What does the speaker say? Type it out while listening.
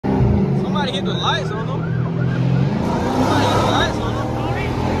Somebody hit the lights on them. Somebody hit the lights on them.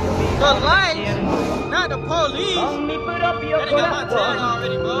 The lights, not the police. That nigga got my tag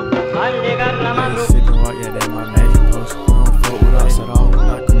already, bro. Sippin' walk, yeah, that's my magic post. We don't fuck with us at all.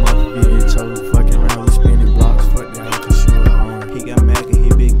 Knock him off, we get chose. Fucking around, we spinning blocks. Fuck that, cause she was home. He got mad, cause he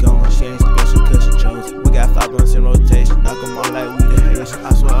been gone. She ain't special, cause she chose. We got 5 blunts in rotation. Knock him off like we the Haitian. I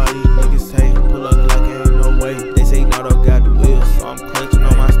swear all these niggas say, pull up like it ain't no way. They say no, don't got the wheels, so I'm clutching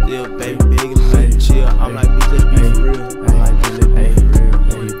on my steel, baby. Big and little chill. I'm like, bitch, let's be for real. I'm like, bitch, let's be for real.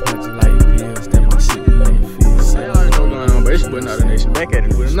 Yeah, you punch it like pills. Step on shit, you ain't feel. I already know what's going on, but it's your boy Not the Nation back at it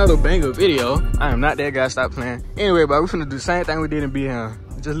with another banger video. I am not that guy, stop playing. Anyway, bro, we finna do the same thing we did in BM.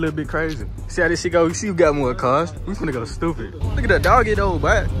 Just a little bit crazy. See how this shit go? You see who got more cars? We finna go stupid. Look at that dog get old,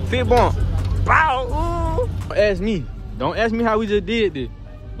 boy. Fit bump. Bow. Ooh. Don't ask me. Don't ask me how we just did this.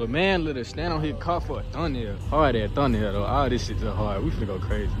 But man, let us stand on his car for a thumbnail. Hard at thumbnail though. All this shit just hard. We finna go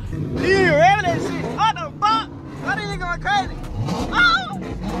crazy. You ain't ready that shit. What the fuck? Why did you going crazy?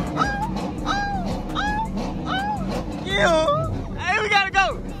 Yeah. Hey, we gotta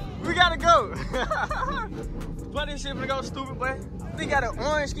go. We gotta go. But this shit finna go stupid, boy. We got an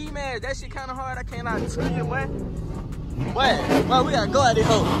orange ski mask. That shit kinda hard. I cannot tell you, boy. Boy, we gotta go at this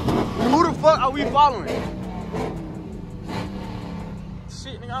hoe. Who the fuck are we following?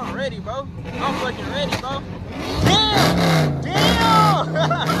 Shit, nigga, I'm ready, bro. I'm fucking ready, bro. Damn! Damn!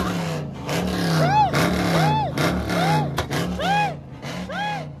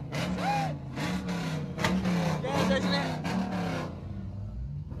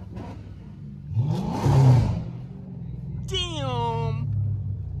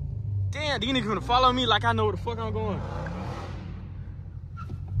 Damn, these niggas gonna follow me like I know where the fuck I'm going.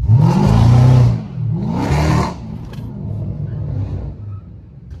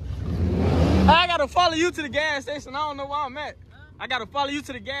 I gotta follow you to the gas station. I don't know where I'm at. I gotta follow you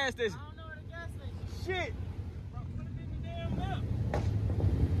to the gas station. I don't know where the gas station is. Shit. Bro, put it in the damn map.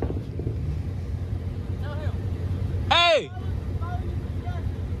 Tell him. Hey! Follow you to the gas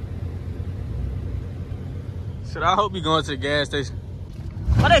station. Shit, I hope you going to the gas station.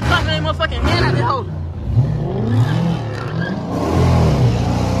 Why they clapping their motherfucking hand at that hoe?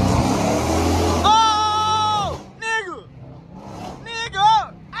 Oh! Nigga!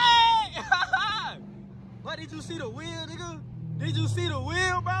 Nigga! Hey! What, did you see the wheel, nigga? Did you see the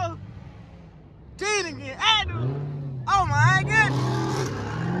wheel, bro? Cheating again. Oh my goodness!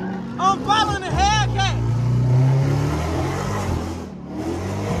 I'm following the Hellcat.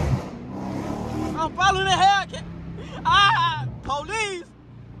 I'm following the Hellcat. Police!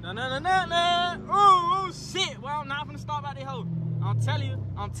 No. Ooh, shit. Well, I'm not finna stop out this hoe. I'm telling you,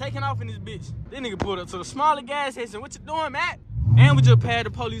 I'm taking off in this bitch. This nigga pulled up to the smaller gas station. What you doing, Matt? And we just paid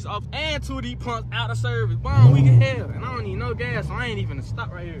the police off and 2 of these punks out of service. Boom, we can hell. And I don't need no gas, so I ain't even gonna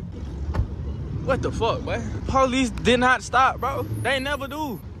stop right here. What the fuck, boy? Police did not stop, bro. They never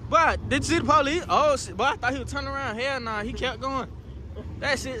do. But did you see the police? Oh shit, boy, I thought he would turn around. Hell nah, he kept going.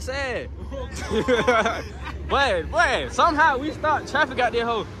 That shit sad. Boy, somehow we stopped traffic out there,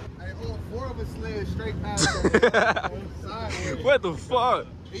 hoe. Hey, all 4 of us slid straight past him. What the fuck?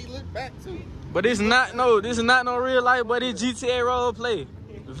 He looked back too. But this is not no real life, but it's GTA role play.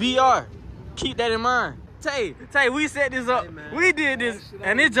 VR. Keep that in mind. Tay, we set this up. Hey, we did this,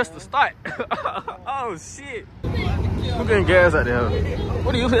 and it's just the start. Oh shit. Who getting gas out there?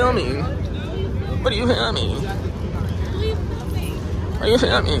 What do you filming? What are you filming? What are you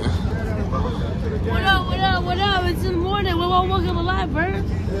filming? What up? It's in the morning. We're all walking alive, bro.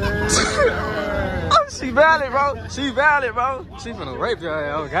 Oh, she valid, bro. She valid, bro. She finna rape your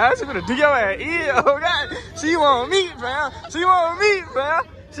ass, oh God. She finna do your ass in, oh God. She want meat, fam. She want meat, fam.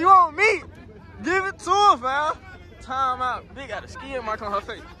 She want meat. Give it to her, fam. Time out. Big got a skin mark on her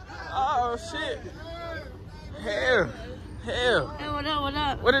face. Oh, shit. Hell. Hey, what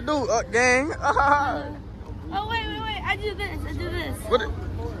up? What it do, gang? Oh, wait. I do this. What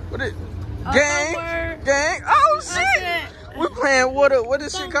it? Gang. Oh, shit. We playing what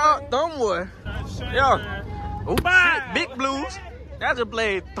this shit called? Thumb War. Yeah. Oh, shit. Big Blues. I just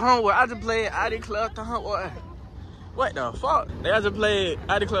played Thumb War. I just played ID Club Thumb War. What the fuck? They just played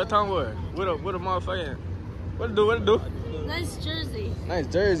ID Club Thumb War. With a motherfucking. What it do? Nice jersey.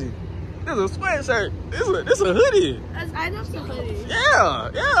 This is a sweatshirt. This a hoodie. I know it's a hoodie. Yeah.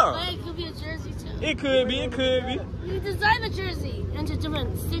 But it could be a jersey too. It could be. You design the jersey into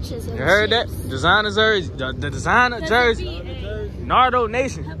different stitches. And You heard shapes. that? Designer jersey. The designer jersey. Nardo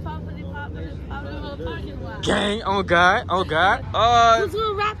Nation. Poppity parking lot. Gang, on God. Who's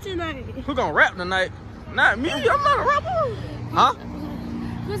gonna rap tonight? Who gonna rap tonight? Not me. I'm not a rapper. Huh?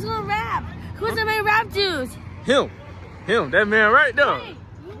 Who's gonna rap? Who's the main rap dude? Him. That man right there. Hey,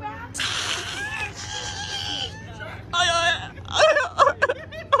 you rap?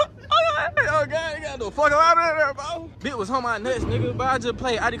 fuck out of there, bro. Bitch was on my nuts, nigga, but I just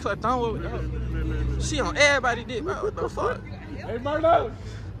played ID Club Thornwood with her. She on everybody dick, bro. What the fuck? Hey, Marlo.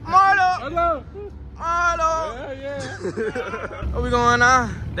 Marlo! Marlo. Yeah. What we going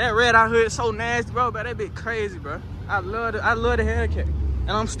on? That red out hood so nasty, bro, but that bitch crazy, bro. I love the Hellcat.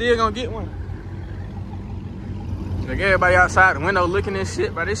 And I'm still gonna get one. Like everybody outside the window looking at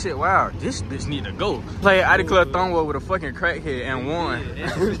shit, but this shit wild. This bitch need to go. Play ID Club Thornwood with a fucking crackhead and won.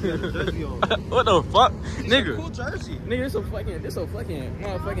 What the fuck? Nigga. Cool jersey. Nigga, this a fucking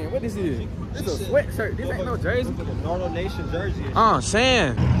motherfucking, what is this? This a sweatshirt. This ain't no jersey. The Northern Nation jersey.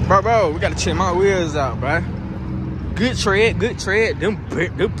 Saying. Bro, we gotta check my wheels out, bro. Good tread. Them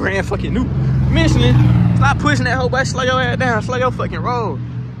brand fucking new. Michelin. Stop pushing that whole boy. Slow your ass down. Slow your fucking roll.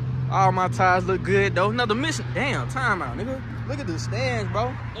 All my tires look good though. Another mission. Damn, time out, nigga. Look at the stands,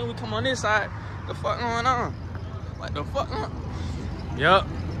 bro. Then we come on this side. The fuck going on? What the fuck on? Yup.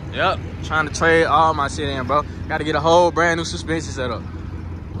 Trying to trade all my shit in, bro. Gotta get a whole brand new suspension set up.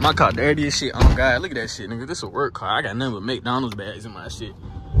 My car dirty as shit. Oh God, look at that shit, nigga. This a work car. I got nothing but McDonald's bags in my shit.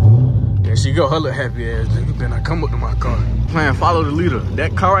 There she go, her little happy ass nigga. Then I come up to my car. Playing follow the leader.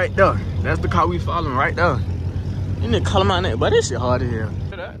 That car right there. That's the car we following right there. You need to call him out there, but this shit hard to hear.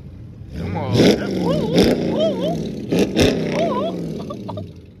 Come on. What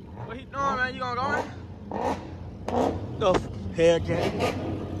he doing, man? You gonna go in? The Hellcat.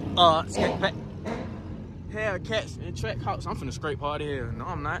 Scatpacks. Hellcats and track house. I'm finna scrape hard here. No,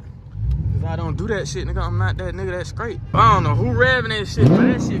 I'm not. Cause I don't do that shit, nigga. I'm not that nigga that scrape. I don't know who revving that shit, but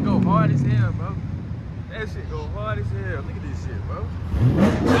that shit go hard as hell, bro. That shit go hard as hell. Look at this shit, bro.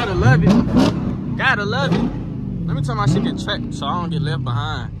 Gotta love it. Gotta love it. Let me tell my shit get tracked so I don't get left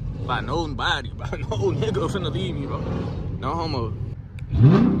behind. By nobody, by no nigga finna leave me, bro. No homo.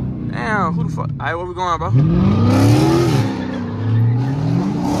 Damn, who the fuck? Alright, where we going, bro?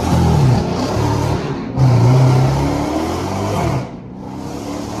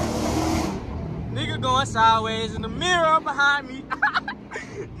 Nigga going sideways in the mirror behind me.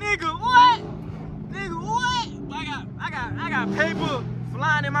 Nigga, what? Nigga, what? I got paper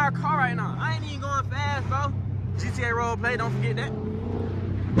flying in my car right now. I ain't even going fast, bro. GTA role play, don't forget that.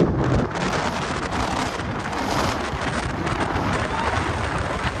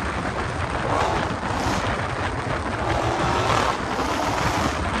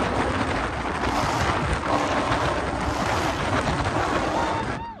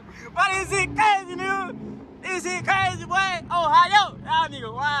 But is it crazy, dude? Is it crazy, boy? Ohio, y'all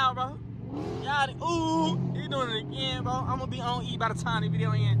niggas wild, bro. Y'all, ooh, he doing it again, bro. I'm gonna be on E by the time the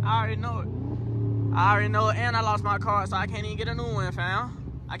video ends. I already know it. And I lost my car, so I can't even get a new one, fam.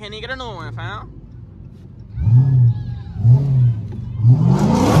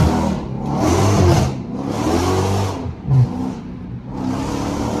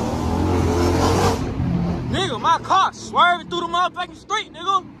 Nigga, my car swerving through the motherfucking street,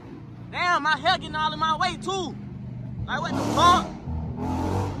 nigga. Damn, my hair getting all in my way, too. Like, what the fuck?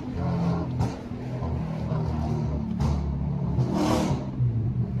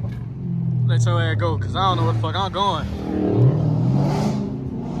 Let your ass go, cause I don't know where the fuck I'm going.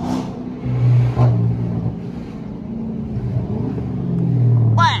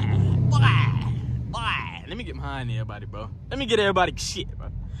 Boy. Let me get behind everybody, bro. Let me get everybody shit, bro.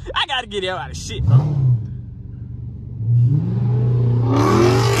 I gotta get everybody shit, bro.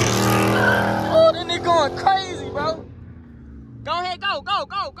 Oh, that nigga going crazy, bro. Go ahead, go.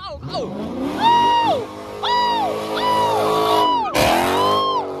 Woo!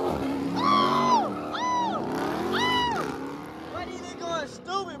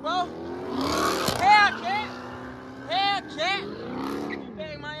 Stupid, bro. Hellcat. You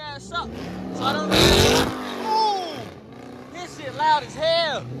bang my ass up. So I don't ooh. This shit loud as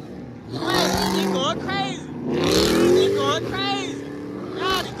hell. Man, he going crazy.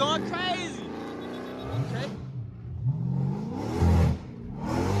 Y'all, he going crazy. Okay.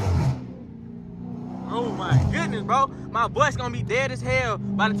 Oh my goodness, bro. My voice gonna be dead as hell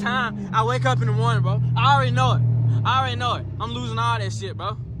by the time I wake up in the morning, bro. I already know it. I'm losing all that shit,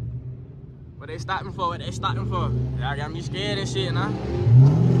 bro. What they stopping for? Y'all got me scared and shit, nah. I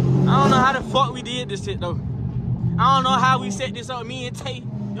don't know how the fuck we did this shit, though. I don't know how we set this up, me and Tay.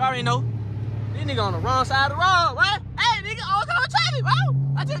 You already know. This nigga on the wrong side of the road, right? Hey, nigga, oh, come on, traffic, bro.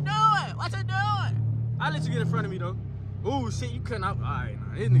 What you doing? I'll let you get in front of me, though. Ooh, shit, you couldn't out. All right,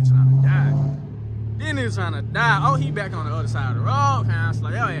 nah, this nigga trying to die. Oh, he back on the other side of the road. Kind of slow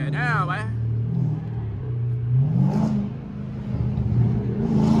your ass down, man.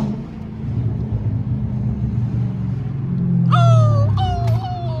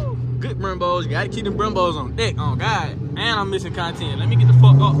 Good Brimbos, you gotta keep them Brimbos on deck, on God. And I'm missing content. Let me get the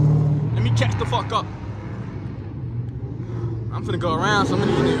fuck up. Let me catch the fuck up. I'm finna go around some of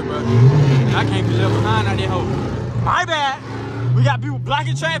these niggas, bro. I can't be left behind out there, hoe. My bad. We got people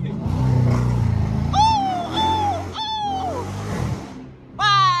blocking traffic. Ooh, ooh, ooh.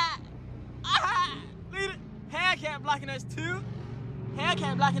 Why? Look at it. Hellcat blocking us too.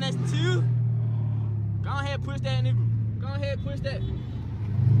 Hellcat blocking us too. Go ahead, push that, nigga. Go ahead, push that.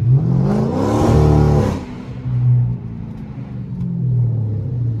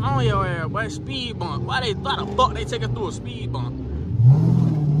 On your ass, boy. Speed bump. Why the fuck they take us through a speed bump?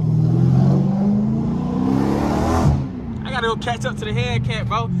 I gotta go catch up to the Hellcat,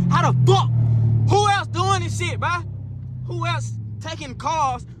 bro. How the fuck? Who else doing this shit, bro? Who else taking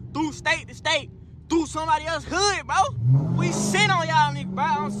cars through state to state, through somebody else's hood, bro? We sit on y'all niggas, bro.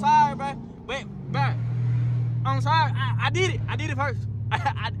 I'm sorry, bro. But, bro, I'm sorry. I did it. I did it first.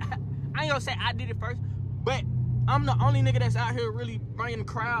 I ain't gonna say I did it first, but I'm the only nigga that's out here really bringing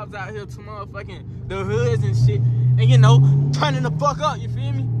crowds out here to motherfucking the hoods and shit. And, you know, turning the fuck up, you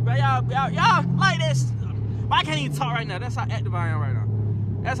feel me? But y'all like this. I can't even talk right now. That's how active I am right now.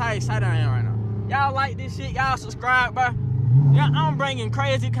 That's how excited I am right now. Y'all like this shit. Y'all subscribe, bro. Yeah, I'm bringing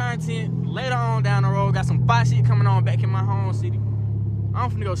crazy content later on down the road. Got some fire shit coming on back in my home city. I'm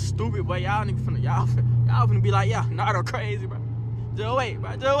finna go stupid, but y'all niggas finna, y'all finna be like, yeah, Nardo crazy, bro. Just wait,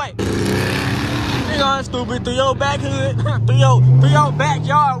 bro. Just wait. Nigga, I'm stupid through your back hood, through your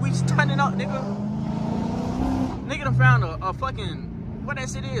backyard. We stunning up, nigga. Nigga done found a fucking, what that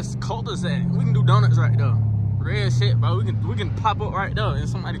shit is, cul-de-sac. We can do donuts right there. Red shit, bro. We can pop up right there in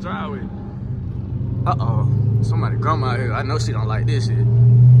somebody's driveway. Uh-oh. Somebody grandma here. I know she don't like this shit.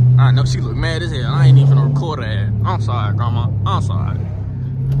 I know she look mad as hell. I ain't even gonna record that. I'm sorry, grandma. I'm sorry.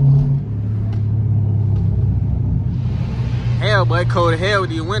 Hell, boy, cold as hell with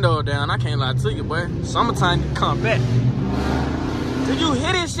these windows down. I can't lie to you, boy. Summertime, you come back. Did you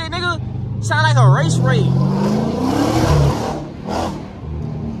hear this shit, nigga? Sound like a race raid.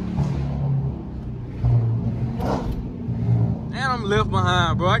 And I'm left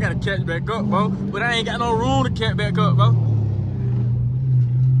behind, bro. I gotta catch back up, bro. But I ain't got no room to catch back up, bro.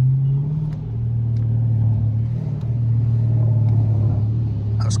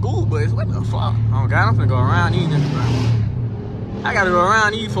 School bus, what the fuck? Oh God, I'm finna go around these niggas, bro. I gotta go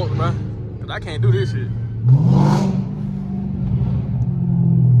around these folks, bro. Cause I can't do this shit.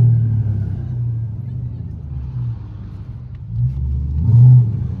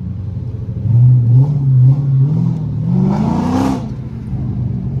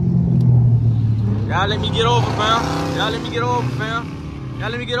 Y'all let me get over, fam. Y'all let me get over, fam. Y'all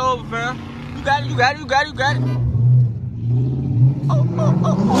let me get over, fam. You got it, you got it, you got it, you got it. Oh, oh,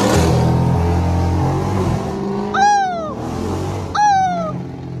 oh, oh. Oh, oh.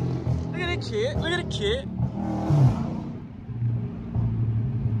 Look at that kid. Look at the kid.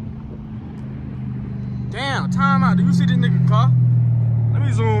 Damn, time out. Do you see this nigga car? Let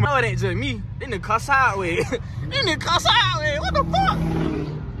me zoom. No, it ain't just me. This nigga car sideways. This nigga car sideways. What the fuck?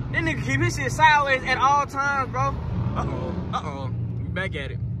 This nigga keep his shit sideways at all times, bro. Uh-oh. Uh-oh. We back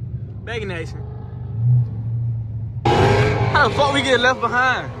at it. Back in action. How the fuck we get left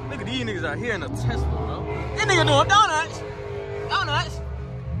behind? Look at these niggas out here in a Tesla, bro. This nigga doing donuts. Donuts.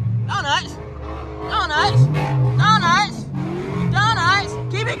 Donuts. Donuts. Donuts. Donuts.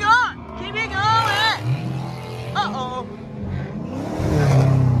 Keep it going. Keep it going. Uh-oh.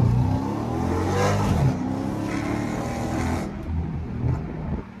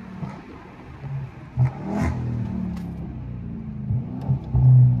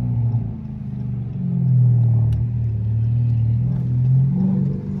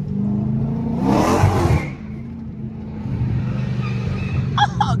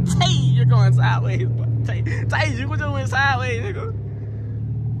 You're going sideways, bro. Tay, you going sideways, nigga.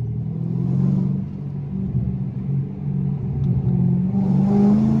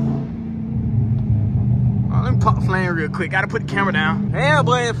 Oh, let me pop the flame real quick. Gotta put the camera down. Hell,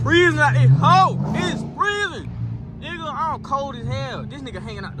 boy, it's freezing out this hole. It's freezing. Nigga, I'm cold as hell. This nigga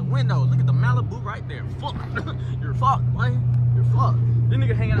hanging out the window. Look at the Malibu right there. Fuck. You're fucked, boy. You're fucked. This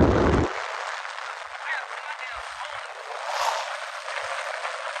nigga hanging out the window.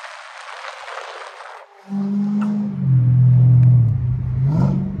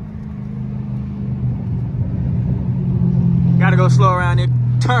 Gotta go slow around there,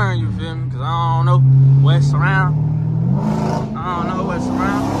 turn, you feel me? Cause I don't know what's around. I don't know what's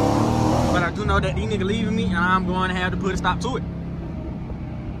around. But I do know that these niggas leaving me and I'm going to have to put a stop to it.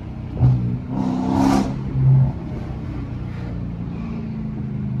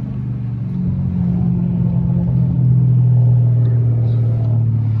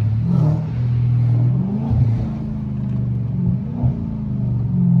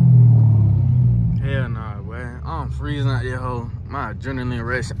 freezing out there, hoe. My adrenaline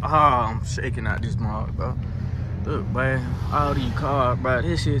rush. Oh, I'm shaking out this mug, bro. Look, boy, all these cars, bro.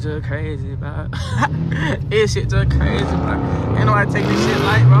 This shit just crazy, bro. This shit just crazy, bro. Ain't nobody taking this shit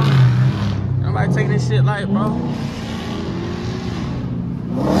light, bro. Ain't nobody taking this shit light, bro.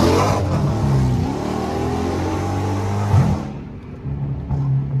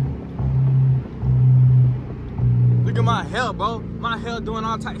 Look at my hair, bro. My hair doing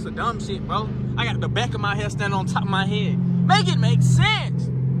all types of dumb shit, bro. I got the back of my hair standing on top of my head. Make it make sense.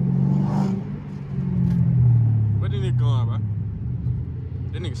 Where the nigga going, bro?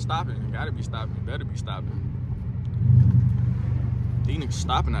 That nigga stopping. Gotta be stopping. Better be stopping. These niggas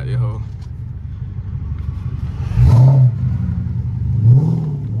stopping out there, hoe.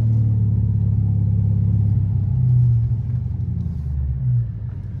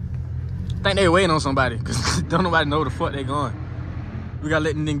 Think they waiting on somebody, cause don't nobody know the fuck they going. We gotta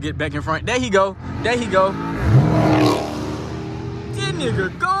let them nigga get back in front. There he go. There he go. This nigga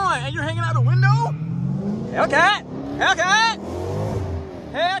going, and you're hanging out the window? Hellcat! Hellcat!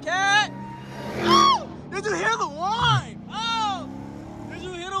 Hellcat! Oh! Did you hear the whine? Oh! Did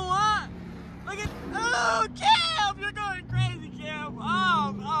you hear the whine? Look at, oh, Cam! You're going crazy, Cam.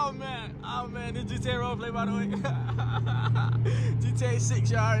 Oh man. Oh man, this GTA roleplay, by the way. GTA 6,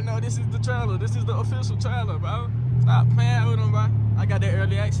 you already know this is the trailer. This is the official trailer, bro. Stop playing with them, bro. I got that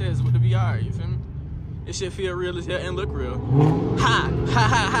early access with the VR, you feel me? This shit feel real as hell and look real. Ha, ha,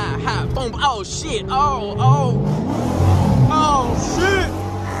 ha, ha, ha, boom, oh shit, oh shit,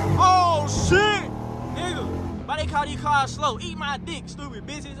 oh shit. Nigga, why they call these cars slow? Eat my dick, stupid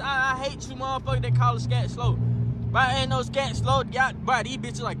bitches. I hate you motherfuckers that call a scat slow. But ain't no scat slow. Y'all, bro, these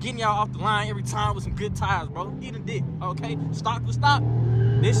bitches like getting y'all off the line every time with some good tires, bro. Eat a dick, okay? Stop for stop.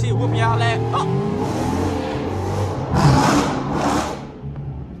 This shit whooping y'all ass. Oh.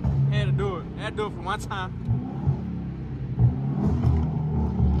 Had to do it. Had to do it for one time.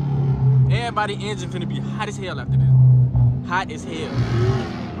 Everybody engine finna be hot as hell after this. Hot as hell.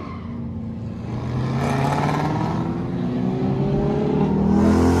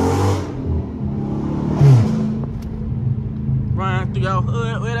 Run through your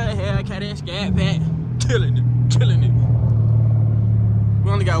hood with a Hellcat and Scatpacks. Killing it. Killing it.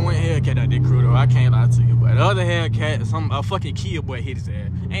 We only got one Hellcat out there, crew, though. I can't lie to you. But the other Hellcat, a fucking Kia boy hit his ass.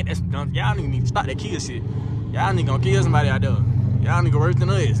 Ain't that some dumb? Y'all niggas need to stop that Kia shit. Y'all niggas gonna kill somebody out there. Y'all niggas worse than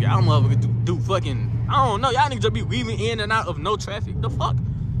us. Y'all motherfuckers do fucking, I don't know. Y'all niggas just be weaving in and out of no traffic. The fuck?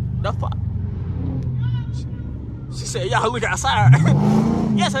 The fuck? She said, y'all look outside.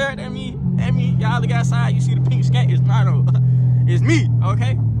 Yes, sir. That mean, y'all look outside. You see the pink scat? It's not a, it's me,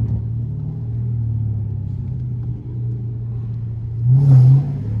 okay?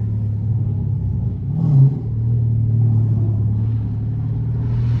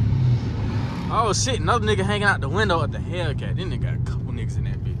 Oh shit, another nigga hanging out the window of the Hellcat. This nigga got a couple niggas in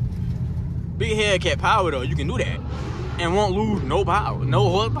that bitch. Big Hellcat power though, you can do that. And won't lose no power, no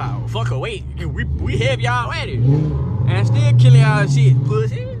horsepower. Fuck away. We have y'all at it. And still killing y'all shit.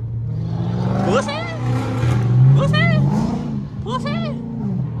 Pussy. Pussy. Pussy. Pussy.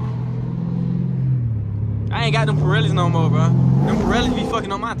 I ain't got them Pirellis no more, bro. Them Pirellis be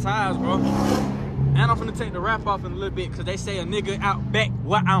fucking on my tires, bro. And I'm finna take the wrap off in a little bit, cause they say a nigga out back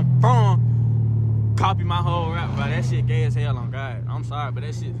where I'm from copy my whole rap, bro. That shit gay as hell on God. I'm sorry, but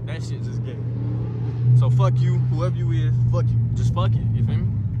that shit just gay. So fuck you, whoever you is, fuck you. Just fuck it, you feel me?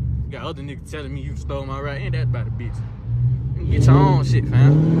 You got other niggas telling me you stole my rap. Ain't that about a bitch? Get your own shit,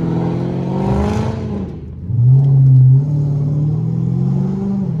 fam.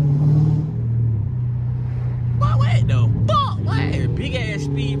 But wait though, fuck, wait. Big ass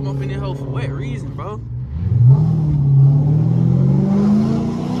speed bump in that hoe for what reason, bro?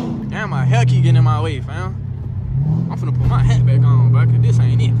 Damn, my hair keep getting in my way, fam. I'm finna put my hat back on, bro, cause this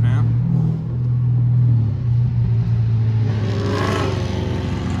ain't it, fam.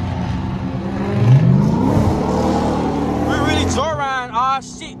 We really joyriding all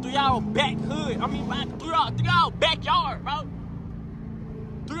shit through y'all back hood. I mean, through y'all backyard, bro.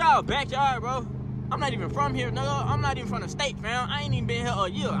 Through y'all backyard, bro. I'm not even from here, no. I'm not even from the state, fam. I ain't even been here a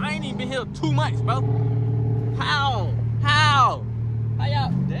year. I ain't even been here 2 months, bro. How? How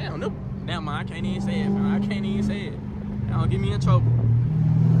y'all? Damn, no. Damn, man, I can't even say it, fam. I can't even say it. Y'all get me in trouble.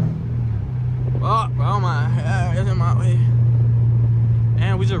 Oh, bro, my hair is in my way.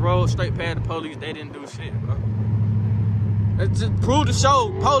 And we just rolled straight past the police. They didn't do shit, bro. It's just prove to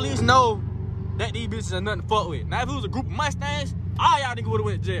show police know that these bitches are nothing to fuck with. Now, if it was a group of Mustangs, all y'all niggas would've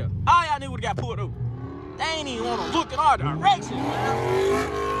went to jail. All y'all niggas would've got pulled over. They ain't even wanna look in our direction,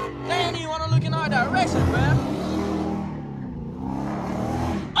 man. They ain't even wanna look in our direction, man.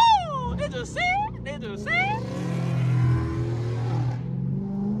 Oh, did you see it? Did you see it?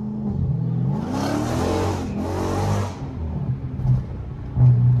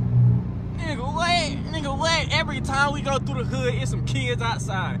 every time we go through the hood, it's some kids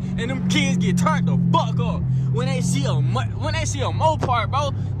outside, and them kids get turned the fuck up when they see a Mopar, bro.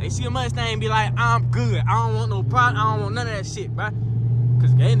 They see a Mustang, be like, I'm good. I don't want no problem. I don't want none of that shit, bro.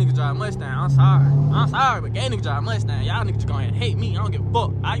 Cause gay niggas drive Mustang. I'm sorry, but gay niggas drive Mustang. Y'all niggas gonna hate me. I don't give a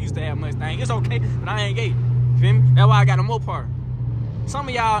fuck. I used to have Mustang. It's okay, but I ain't gay. Feel me? That's why I got a Mopar. Some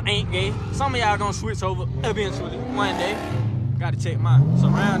of y'all ain't gay. Some of y'all gonna switch over eventually, one day. Gotta check my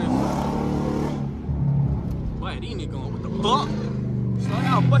surroundings. Boy, these niggas going, what the fuck? Slow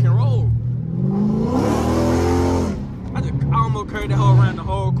y'all fucking roll. I almost curved that hole around the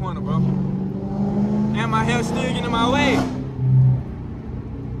whole corner, bro. And my hair still getting in my way.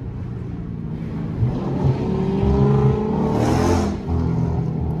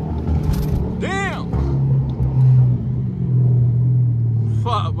 Damn!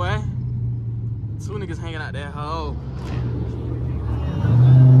 Fuck, boy. Two niggas hanging out that hole.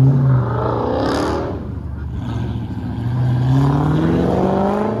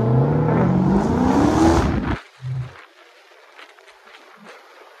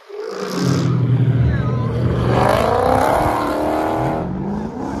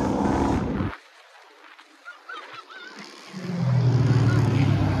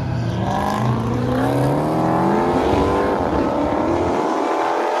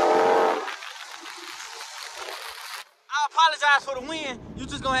 Apologize for the win. You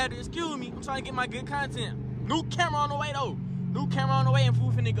just gonna have to excuse me. I'm trying to get my good content. New camera on the way though. New camera on the way, and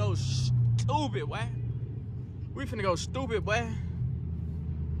we finna go stupid, boy. We finna go stupid, boy.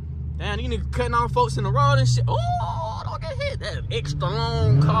 Damn, these niggas cutting off folks in the road and shit. Oh, don't get hit. That extra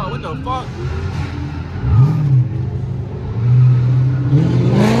long car. What the fuck?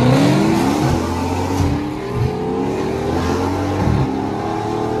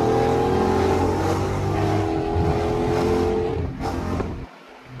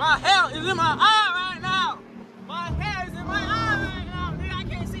 My hair is in my eye right now. My hair is in my eye right now. Nigga, I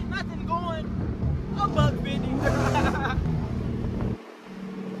can't see nothing going above 50.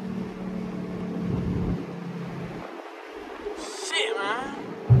 Shit, man.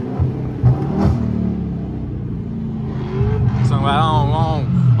 So I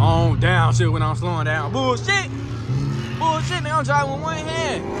don't down shit when I'm slowing down. Bullshit. Bullshit, nigga, I'm driving with one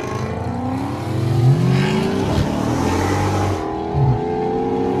hand.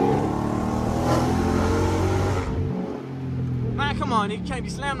 Come on, nigga, can't be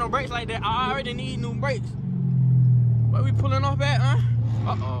slamming no brakes like that. I already need new brakes. Where we pulling off at, huh?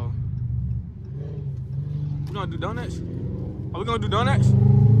 Uh-oh. We gonna do donuts? Are we gonna do donuts?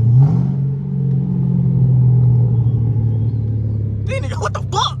 This nigga, what the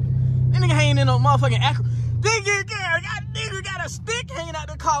fuck? This nigga hanging in no motherfucking acro. Nigga got a stick hanging out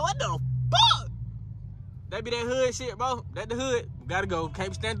the car. What the fuck? That be that hood shit, bro. That the hood. We gotta go. Can't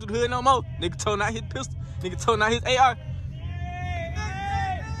be standing through the hood no more. Nigga told out his pistol. Nigga told out his AR.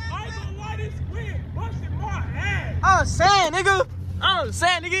 I'm saying, nigga.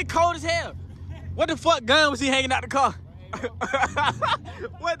 It cold as hell. What the fuck gun was he hanging out the car?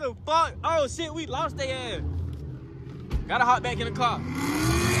 What the fuck? Oh shit, we lost their ass. Gotta hop back in the car.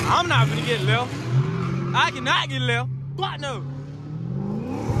 I'm not gonna get left. I cannot get left. What no?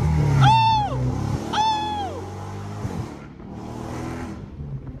 Oh! Oh!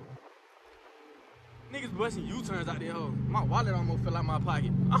 Niggas busting U-turns out there, ho. My wallet almost fell out my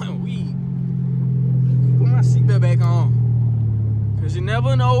pocket. I'm weak. Put my seatbelt back on. Cause you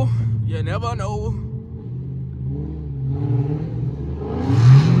never know. You never know.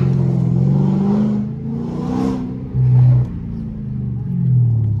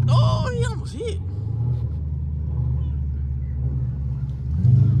 Oh, he almost hit.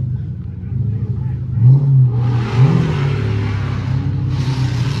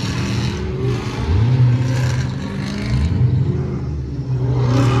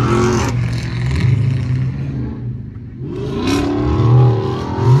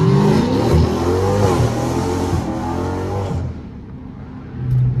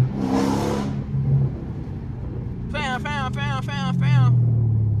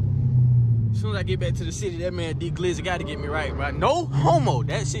 As soon as I get back to the city, that man D Glizzy got to get me right. No homo.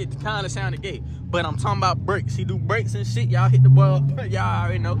 That shit kind of sounded gay. But I'm talking about brakes. He do brakes and shit. Y'all hit the boy up. Y'all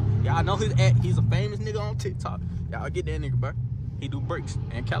already know. Y'all know his act. He's a famous nigga on TikTok. Y'all get that nigga, bro. He do brakes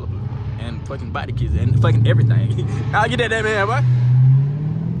and caliper and fucking body kits and fucking everything. Y'all get that man, bro.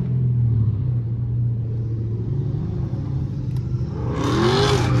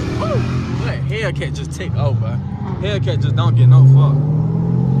 Let Hellcat just take over. Hellcat just don't get no fuck.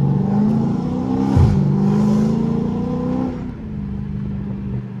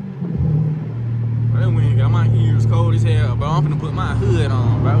 That wind got my ears cold as hell, bro. I'm finna put my hood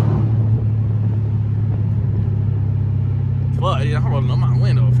on, bro. fuck it. I'm rolling up my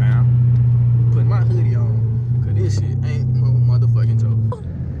window, fam. Putting my hoodie on. Cause this shit ain't no motherfucking joke.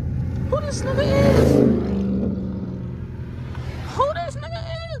 Who this nigga is? Who this nigga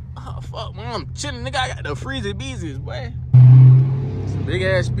is? Oh, fuck, man. I'm chilling, nigga. I got the freezy beezies, boy. It's a big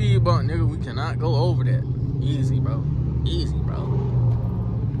ass speed bump, nigga. We cannot go over that. Easy, bro. Easy, bro.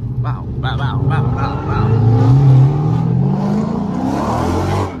 Wow, wow, wow, wow, wow, wow.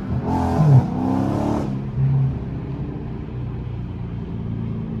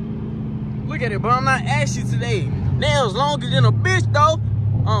 Look at it, bro. I'm not ashy today. Nails longer than a bitch, though.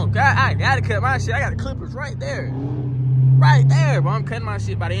 Oh, God, I gotta cut my shit. I got the clippers right there. Right there, bro. I'm cutting my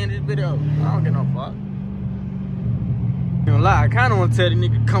shit by the end of this video. I don't get no fuck. You gonna lie, I kinda wanna tell the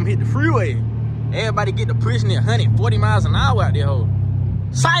nigga to come hit the freeway. Everybody get to pushing it 140 miles an hour out there, hoe.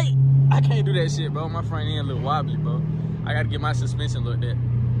 Sight! I can't do that shit, bro. My front end a little wobbly, bro. I gotta get my suspension looked at.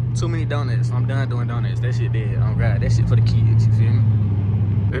 Too many donuts. I'm done doing donuts. That shit dead. Oh, God. That shit for the kids, you feel me?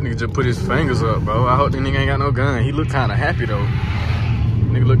 That nigga just put his fingers up, bro. I hope that nigga ain't got no gun. He look kinda happy, though.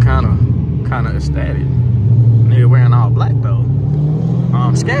 Nigga look kinda ecstatic. Nigga wearing all black, though.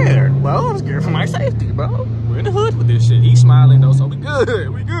 I'm scared, bro. I'm scared for my safety, bro. We're in the hood with this shit. He's smiling, though, so we good.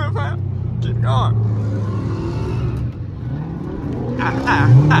 We good, fam. Keep it going.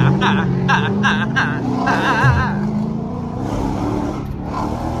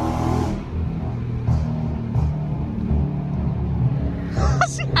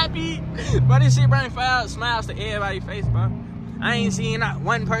 She happy. Bro, this shit bring smiles to everybody's face, bro. I ain't seen not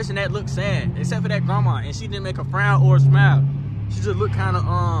one person that looked sad, except for that grandma, and she didn't make a frown or a smile. She just looked kind of,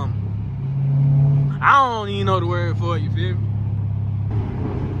 I don't even know the word for it, you feel me?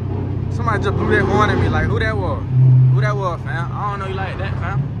 Somebody just blew that horn at me like, who that was? Who that was, fam? I don't know you like that,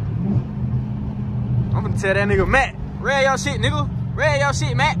 fam. I'm gonna tell that nigga, Matt, read your shit, nigga. Read your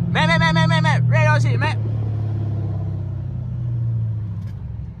shit, Matt. Matt. Read your shit, Matt.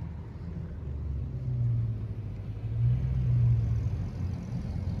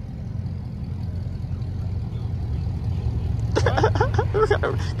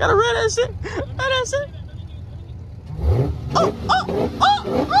 Gotta read that shit. Read that shit. Oh.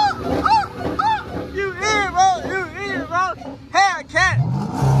 You in, bro. Hellcat.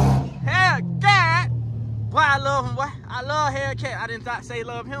 Boy, I love him, boy. I love Hellcat. I didn't say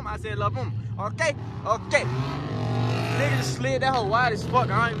love him. I said love him. Okay. Nigga just slid that whole wide as fuck.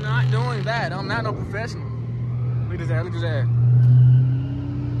 I'm not doing that. I'm not no professional. Look at that.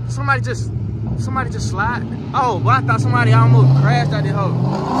 Somebody just slide. Oh, boy, I thought somebody almost crashed out the hole.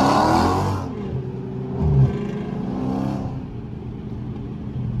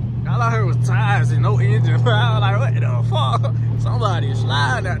 All I heard was tires and no engine. I was like, what the fuck? Somebody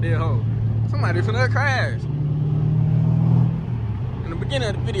sliding out there hole. Somebody finna crash. In the beginning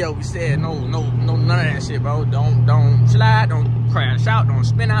of the video, we said no, none of that shit, bro. Don't slide, don't crash out, don't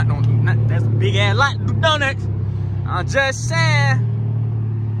spin out, don't do nothing. That's a big ass lot. Do donuts. I'm just saying.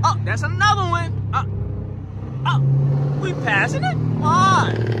 Oh, that's another one. Oh, we passing it?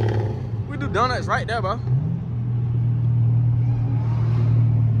 Why? We do donuts right there, bro.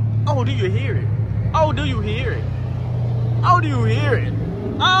 Oh, do you hear it? Oh, do you hear it? Oh, do you hear it?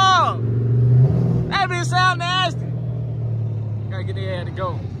 Oh, that bitch sound nasty. Gotta get their ass to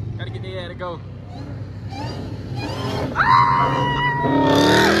go.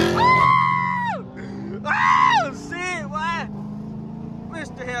 Oh, shit, boy.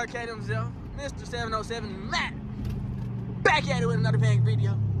 Mr. Hellcat himself, Mr. 707 Matt, back at it with another bang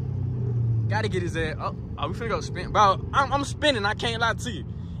video. Gotta get his ass. Oh, we finna go spin, bro. I'm spinning. I can't lie to you.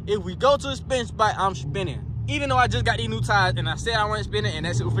 If we go to a spin spot, I'm spinning. Even though I just got these new tires and I said I wasn't spinning, and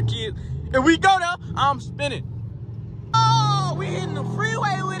that shit was for kids. If we go there, I'm spinning. Oh, we hitting the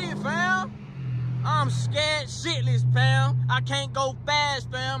freeway with it, fam. I'm scared shitless, fam. I can't go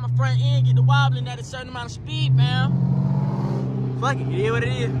fast, fam. My front end get to wobbling at a certain amount of speed, fam. Fuck it, it is what it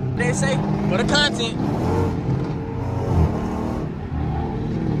is. They say, for the content.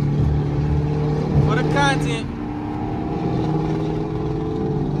 For the content.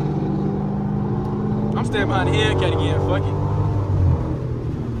 I'm standing behind the Hellcat again, fuck it.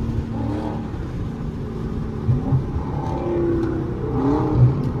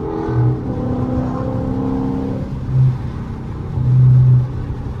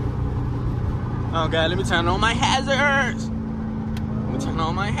 Oh God, let me turn on my hazards.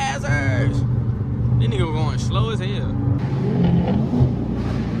 This nigga going slow as hell.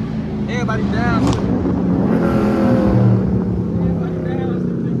 Everybody down.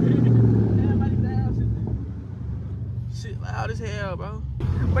 Shit loud as hell, bro.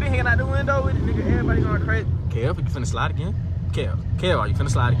 What he hanging out the window with it, nigga? Everybody going crazy. Kev, you finna slide again? Kev, are you finna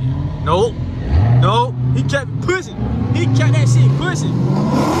slide again? Nope. No, he kept pushing. He kept that shit pushing.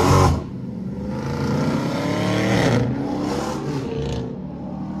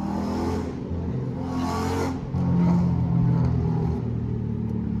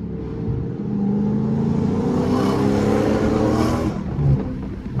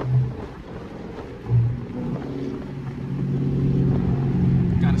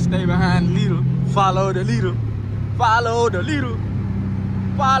 Gotta stay behind the leader. Follow the leader. Follow the leader.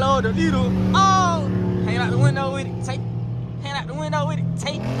 Follow the leader. Oh! Hang out the window with it. Take. Hang out the window with it.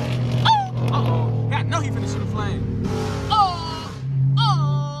 Take. Oh! Uh-oh. I know he finna shoot a flame. Oh!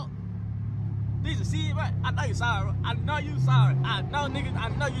 Oh! Did you see it, right? I know you saw it, bro. I know you saw it. I know, nigga. I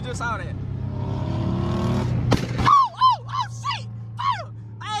know you just saw that. Oh, shit! Damn!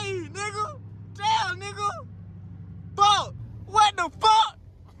 Hey, nigga! Damn, nigga! Fuck! What the fuck?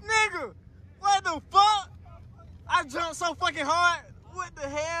 Nigga! What the fuck? I jumped so fucking hard. What the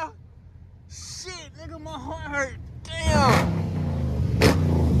hell? Shit, nigga, my heart hurt. Damn.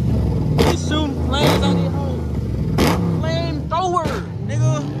 He's shooting flames out this hole. Flamethrower,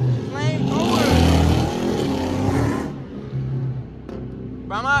 nigga. Flamethrower.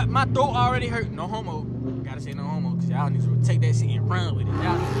 Bro, my throat already hurt. No homo. Gotta say no homo, cause y'all need to take that shit and run with it.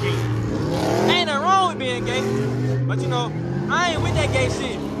 Y'all gay. Ain't nothing wrong with being gay. But you know, I ain't with that gay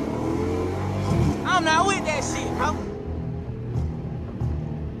shit. I'm not with that shit, bro.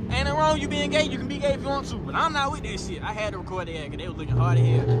 Ain't nothing wrong with you being gay. You can be gay if you want to, but I'm not with that shit. I had to record that because they was looking hard as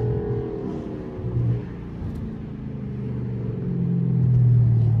hell.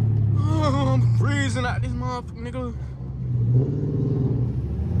 Oh, I'm freezing out this motherfucker, nigga.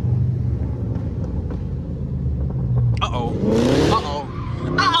 Uh-oh. Uh-oh.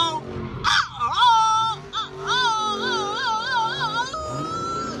 Uh-oh.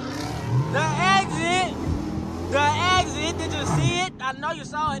 The exit, did you see it? I know you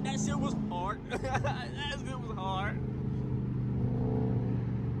saw it. That shit was hard. That shit was hard.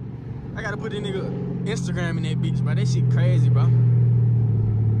 I gotta put this nigga Instagram in that bitch, bro. That shit crazy, bro.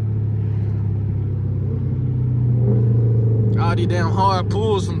 All these damn hard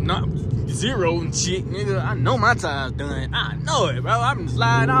pulls from not zero and shit, nigga. I know my time's done. I know it, bro. I've been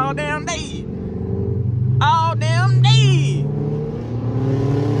sliding all damn day. All damn day.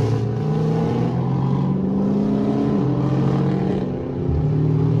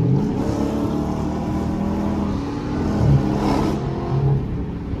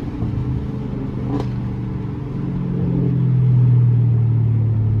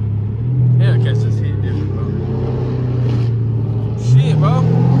 Hellcats just hit different, bro. Shit, bro.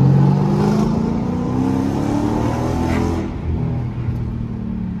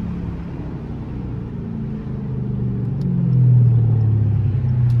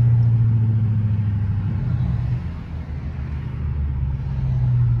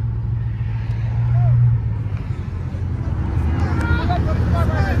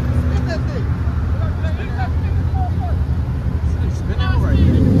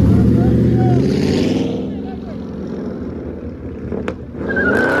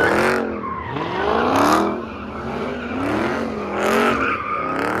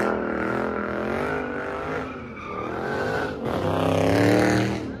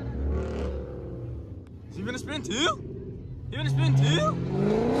 You gonna spin too? You gonna spin too?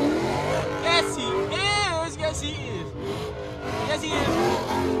 Yes, he is. Yes, he is. Yes, he is.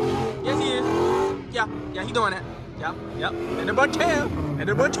 Yes, he is. Yeah, he doing that. Yep. And the boy Cam.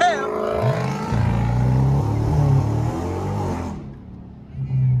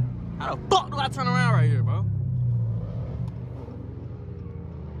 How the fuck do I turn around right here, bro?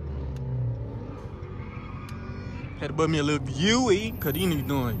 Had to bug me a little viewy, cause these niggas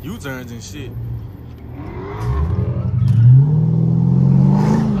doing U-turns and shit.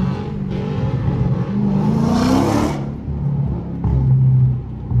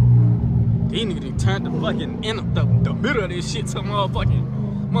 These niggas done turned the fucking end of the middle of this shit to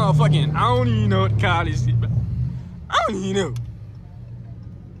motherfucking, I don't even know what to call this shit, but I don't even know.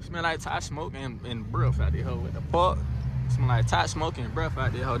 Smell like tie smoke and breath out there, hoe. What the fuck? Smell like tie smoke and breath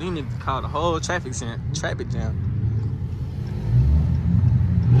out there, hoe. These niggas call the whole traffic jam.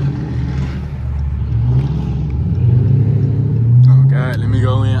 Oh God, let me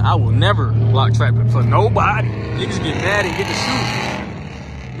go in. I will never block traffic for nobody. Niggas get mad and get to shooting.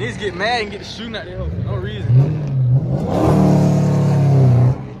 Niggas get mad and get to shooting out there for no reason.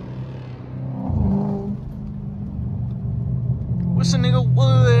 What's a nigga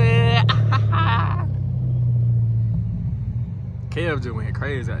wood? Kev just went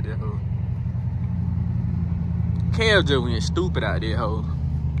crazy out there, ho. Kev just went stupid out there, ho.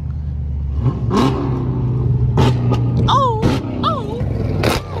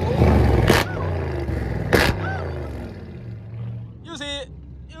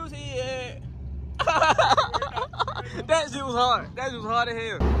 hard as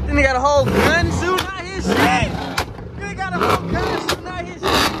hell. Then they got a whole gun suit out his shit. Then they got a whole gun suit out his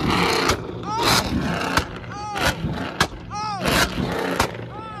shit.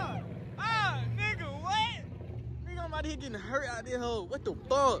 Nigga, what? Nigga, I'm out here getting hurt out this hole. What the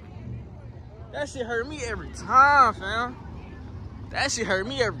fuck? That shit hurt me every time, fam. That shit hurt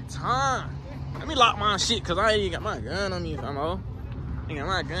me every time. Let me lock my shit, cause I ain't got my gun on me, famo. Ain't got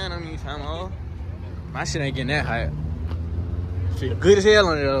my gun on me, famo. My shit ain't getting that hot. Feel good as hell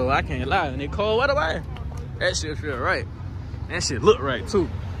on it though, I can't lie. And it cold weather, right? That shit feel right. That shit look right too.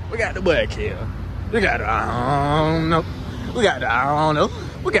 We got the black here. We got the I don't know. We got the I don't know.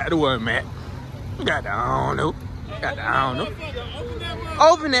 We got the what, Matt? We got the I don't know. We got the I don't know.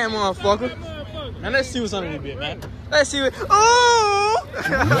 Open that motherfucker. Now let's see what's under this bit, man. Let's see what. Oh!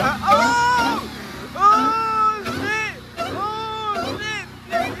 Oh! Oh shit! Oh shit!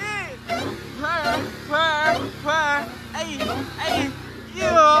 Purr. Hey,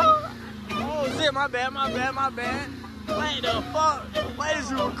 yeah. Oh shit! My bad. What the fuck? Why is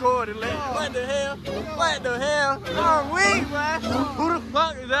you recording, lady? What the hell? I'm weak, man. Who the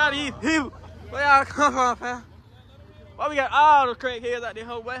fuck is out of these people? Where y'all come from, fam? Why we got all the crackheads out there,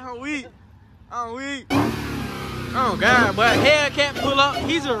 whole way? I'm weak. Oh God, but Hellcat pull up.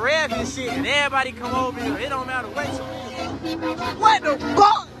 He's a ref and shit, and everybody come over here. It don't matter what. What the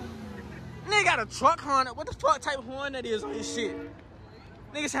fuck? Nigga got a truck horn. What the fuck type of horn that is on his shit?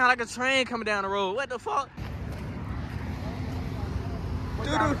 Nigga sound like a train coming down the road. What the fuck?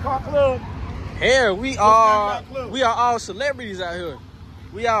 Hell, we are all celebrities out here.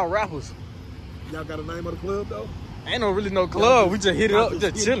 We all rappers. Y'all got a name of the club though? Ain't no really no club. We just hit it up,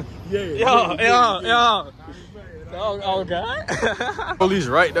 just chilling. Yeah. Oh God. Police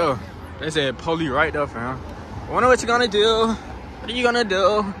right there. They said police right there, fam. I wonder what you gonna do. What are you gonna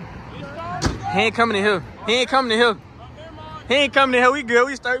do? He ain't coming in here. We good.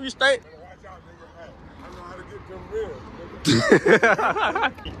 We straight. I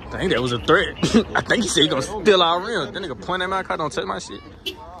think that was a threat. I think he said he gonna steal our rims. That nigga point at my car, don't touch my shit.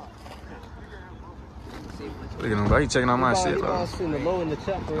 Look at him, bro. He checking out my shit, bro. Come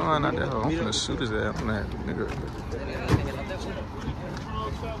on, not that hoe. I'm finna shoot his ass on that nigga.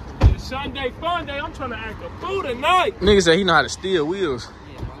 Sunday fun day. I'm trying to act a fool tonight. Nigga said he know how to steal wheels.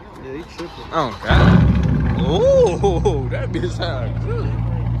 Yeah, he tripping. Oh, God. Oh, that bitch sound good.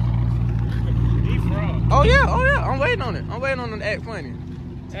 He fraud. Oh, yeah. I'm waiting on it. I'm waiting on him to act funny.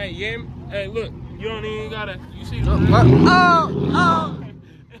 Hey, yeah. Hey, look. You don't even gotta. You see Oh.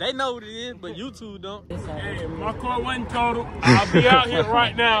 They know what it is, but YouTube don't. Hey, my car wasn't total. I'll be out here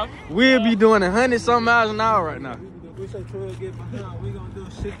right now. We'll be doing 100-some miles an hour right now. We say Troy get behind. We gonna do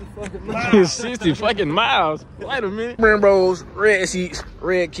 60 fucking miles. 60 fucking miles. Wait a minute. Bros, red seats,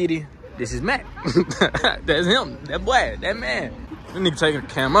 red kitty. This is Matt. That's him. That boy. That man. That nigga taking a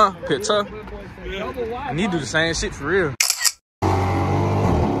camera, picture. And he do the same shit for real.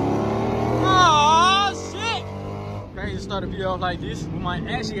 Start a video like this with my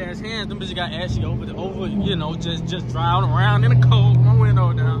ashy ass hands. Them bitches got ashy over, you know, just driving around in the cold with my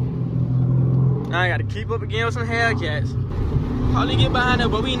window down. Now I gotta keep up again with some Hellcats. Police get behind us,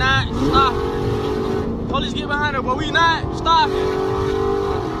 but we not stopping. Police get behind us, but we not stopping.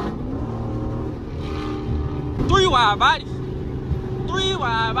 3 wide bodies. 3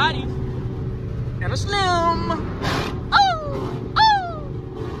 wide bodies. And a slim.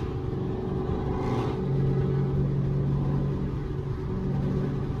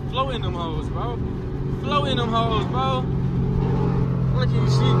 Flow in them hoes, bro. Look at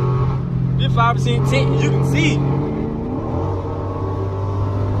this shit. This 5% tint, you can see.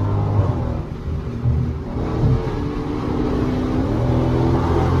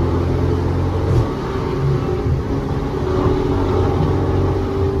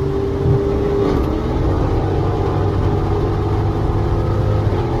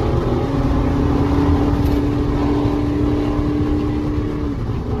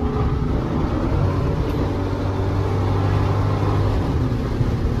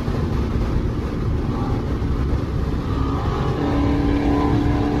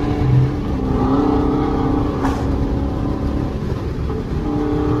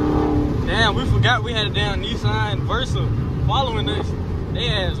 We had a damn Nissan Versa following us. They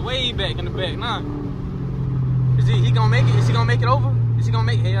ass way back in the back. Nah. Is he gonna make it? Is he gonna make it over? Is he gonna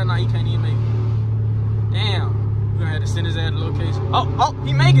make it? Hell nah, he can't even make it. Damn. We're gonna have to send his ass to the location. Oh,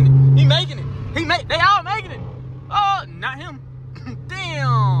 he making it. They all making it. Oh, not him.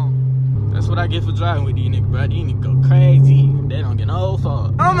 Damn. That's what I get for driving with these niggas, bro. These niggas go crazy. They don't get no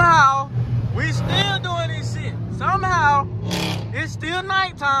fuck. Somehow, we still doing this shit. Somehow, it's still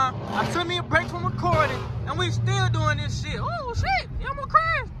nighttime. I took me a break from recording, and we still doing this shit. Oh shit, I'm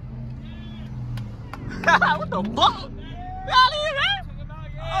What the fuck? Y'all in, man?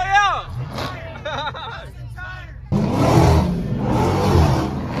 Oh, yeah.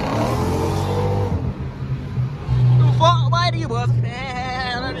 The fuck, why these boys?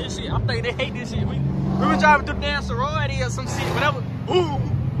 Man, this shit. I think they hate this shit. We were driving through damn sorority or some shit, whatever. Ooh.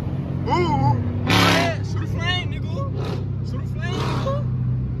 Go ahead. Shoot a flame, nigga. Shoot a flame, nigga.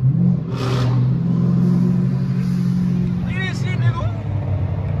 Look at this shit, nigga.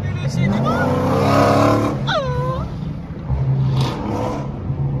 Look at this shit, nigga.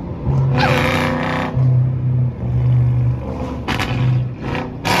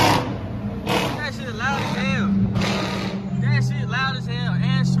 That shit loud as hell. That shit loud as hell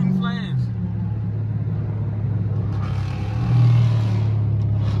and shooting flames.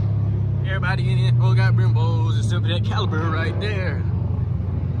 Everybody in here, all got brimbos except for that caliber right there.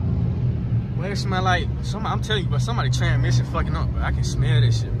 Well, it smell like somebody, I'm telling you, but somebody transmission fucking up, but I can smell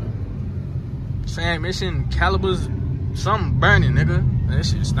that shit, bro. Transmission, calibers, something burning, nigga. That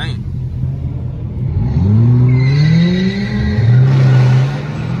shit stink.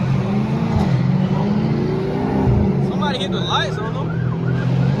 Somebody hit the lights on them.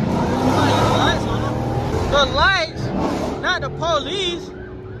 Somebody hit the lights on them. The lights, not the police.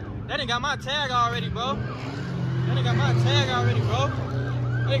 That ain't got my tag already, bro. That ain't got my tag already, bro.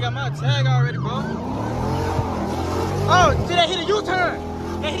 That ain't got my tag already, bro. Oh, did they hit a U-turn?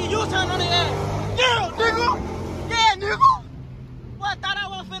 They hit a U-turn on their ass. Yeah, nigga. Yeah, nigga. Boy, I thought I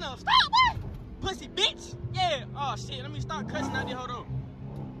was finna stop, boy. Pussy bitch. Yeah. Oh, shit. Let me start cussing out the hoe, though.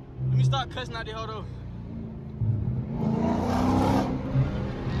 Let me start cussing out the hoe, though.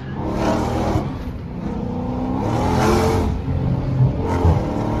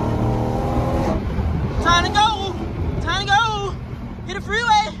 Time to go. Time to go. Hit the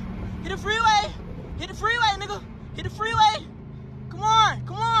freeway. Hit the freeway. Hit the freeway, nigga. Hit the freeway. Come on.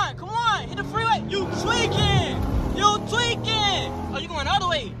 Come on. Come on. Hit the freeway. You tweaking. You tweaking. Oh, you going the other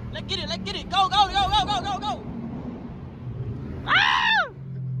way. Let's get it. Let's get it. Go, go, go, go, go, go, go. Ah!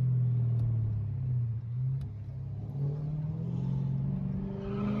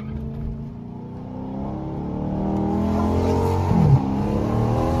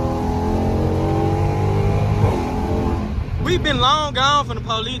 We been long gone from the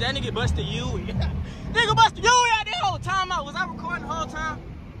police. That nigga busted you. Nigga busted you out there whole time. Was I recording the whole time?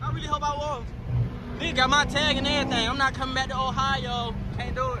 I really hope I was. Nigga got my tag and everything. I'm not coming back to Ohio.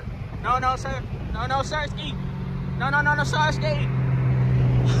 Can't do it. No, no, sir. No, no, sir, ski. No, no, no, no, sir, ski.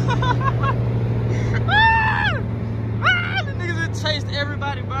 The niggas just chased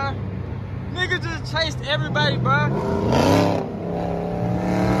everybody, bro. Niggas just chased everybody, bro.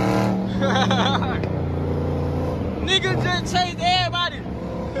 Niggas just chased everybody.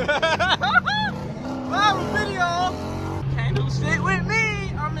 Viral video. Can't do shit with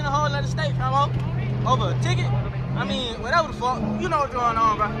me. I'm in a whole other state, famo. Over a ticket. I mean, whatever the fuck. You know what's going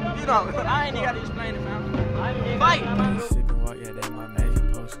on, bro. You know. I ain't even got to explain it, fam. Fight. Sipping walk, yeah, that's my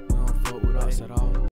magic potion. We don't fuck with us at all.